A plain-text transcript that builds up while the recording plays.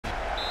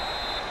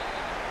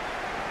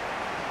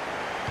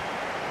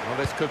Well,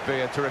 this could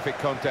be a terrific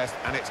contest,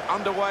 and it's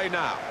underway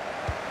now.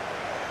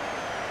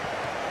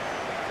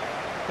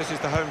 This is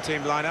the home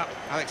team lineup.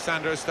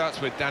 Alexandro starts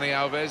with Dani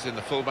Alves in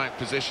the fullback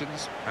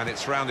positions, and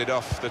it's rounded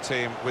off the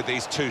team with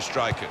these two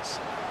strikers.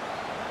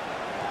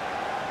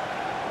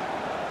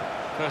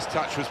 First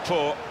touch was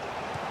poor.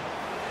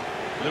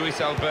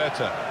 Luis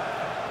Alberto.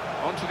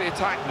 On to the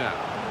attack now.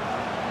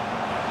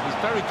 He's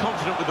very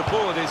confident with the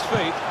ball at his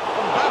feet.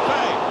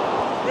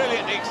 Mbappe! Really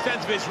at the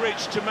extent of his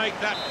reach to make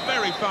that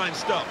very fine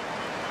stop.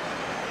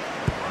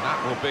 And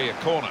that will be a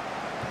corner.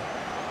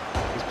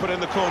 He's put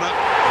in the corner.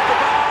 Off the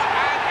bar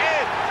and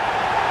in!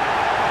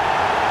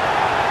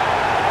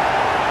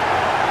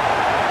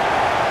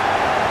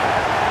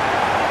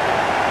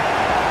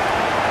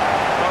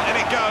 Well, in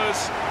it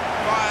goes.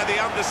 Via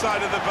the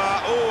underside of the bar,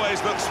 always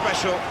looks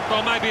special.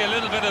 Well, maybe a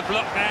little bit of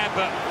luck there,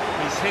 but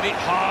he's hit it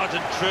hard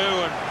and true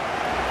and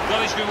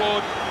got his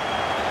reward.